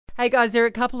Hey guys, there are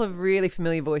a couple of really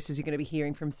familiar voices you're going to be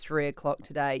hearing from 3 o'clock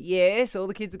today. Yes, all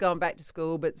the kids are going back to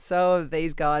school, but so have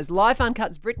these guys. Life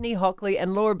Uncut's Brittany Hockley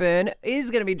and Laura Byrne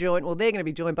is going to be joined, well, they're going to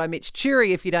be joined by Mitch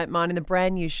Churi, if you don't mind, in the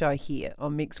brand new show here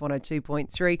on Mix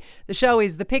 102.3. The show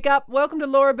is The Pickup. Welcome to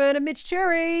Laura Byrne and Mitch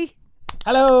Churi.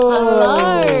 Hello.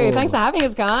 Hello. Thanks for having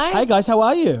us, guys. Hey, guys. How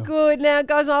are you? Good. Now,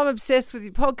 guys, I'm obsessed with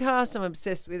your podcast. I'm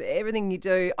obsessed with everything you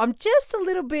do. I'm just a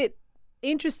little bit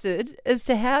interested as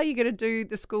to how you're going to do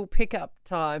the school pickup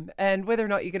time and whether or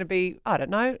not you're going to be, I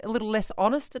don't know, a little less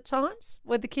honest at times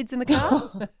with the kids in the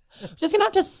car. Just going to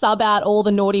have to sub out all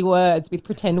the naughty words with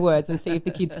pretend words and see if the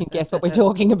kids can guess what we're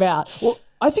talking about. Well,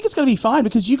 I think it's going to be fine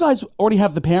because you guys already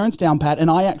have the parents down pat and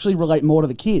I actually relate more to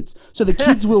the kids. So the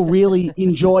kids will really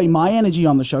enjoy my energy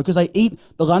on the show because I eat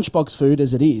the lunchbox food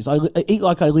as it is. I eat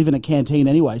like I live in a canteen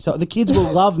anyway. So the kids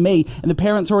will love me and the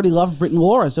parents already love Britt and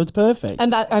Laura, so it's perfect.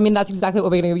 And that's exactly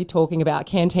what we're going to be talking about,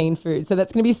 canteen food. So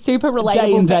that's going to be super relatable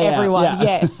Day in, for day out, everyone. yeah.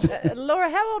 Yes. Laura,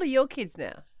 how old are your kids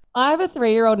now? I have a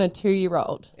 3-year-old and a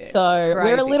 2-year-old. So we're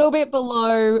a crazy. little bit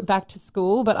below back to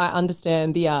school, but I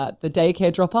understand the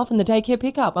daycare drop-off and the daycare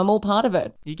pickup. I'm all part of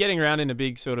it. You're getting around in a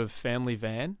big sort of family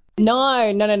van.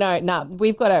 No.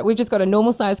 We've just got a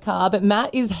normal sized car, but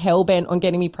Matt is hell-bent on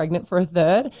getting me pregnant for a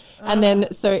third. And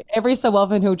then so every so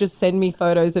often he'll just send me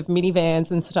photos of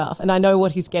minivans and stuff, and I know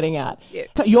what he's getting at.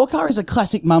 Your car is a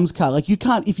classic mum's car. Like you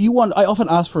can't, if you want, I often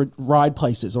ask for a ride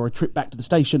places or a trip back to the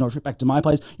station or a trip back to my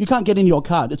place. You can't get in your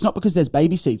car. It's not because there's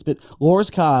baby seats, but Laura's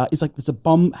car is like there's a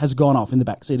bomb has gone off in the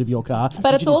back seat of your car.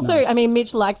 But it's which is also, nice. I mean,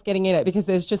 Mitch likes getting in it because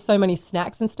there's just so many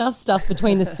snacks and stuff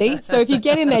between the seats. So if you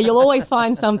get in there, you'll always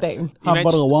find something. half a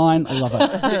bottle of wine. I love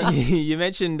it. You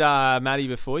mentioned Maddie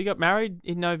before. You got married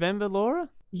in November, Laura?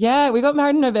 Yeah, we got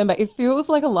married in November. It feels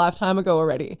like a lifetime ago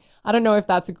already. I don't know if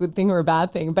that's a good thing or a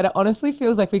bad thing, but it honestly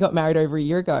feels like we got married over a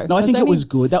year ago. No, I think it was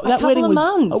good. That wedding was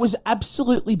months. it was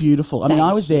absolutely beautiful. I mean,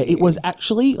 Thank I was there. you. It was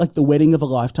actually like the wedding of a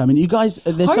lifetime. And you guys,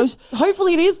 they're so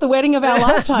Hopefully it is the wedding of our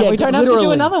lifetime. We don't have to do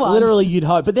literally, another one. Literally, you'd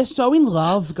hope. But they're so in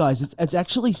love, guys. It's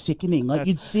actually sickening. Like That's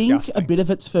you'd think disgusting. a bit of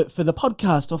it's for the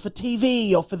podcast or for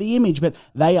TV or for the image, but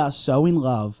they are so in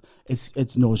love.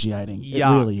 It's nauseating. It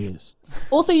Yuck. really is.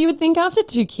 Also, you would think after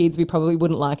 2 kids we probably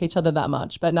wouldn't like each other that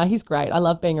much, but no, he's great. I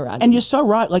love being around And him. you're so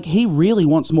right. Like he really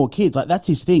wants more kids. Like that's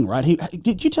his thing, right?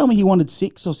 Did you tell me he wanted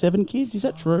 6 or 7 kids? Is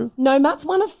that true? No, Matt's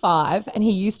one of 5, and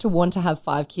he used to want to have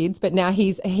 5 kids, but now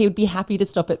he would be happy to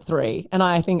stop at 3, and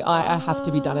I think I have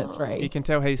to be done at 3. You can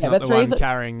tell he's Yeah, not but the one three's-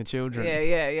 carrying the children.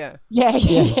 Yeah.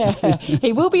 Yeah.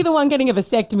 He will be the one getting a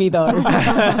vasectomy though.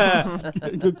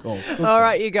 Good call. All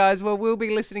right, you guys. Well, we'll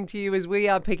be listening to you as we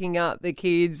are picking up the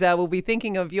kids. We'll be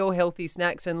thinking of your healthy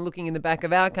snacks and looking in the back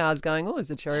of our cars going, oh, there's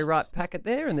a Cherry Ripe packet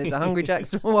there and there's a Hungry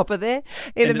Jack's Whopper there.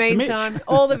 In the And it's Mitch. meantime,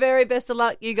 all the very best of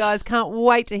luck, you guys. Can't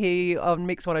wait to hear you on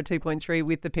Mix 102.3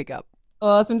 with The Pickup.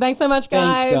 Awesome. Thanks so much,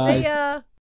 Thanks, guys. See ya.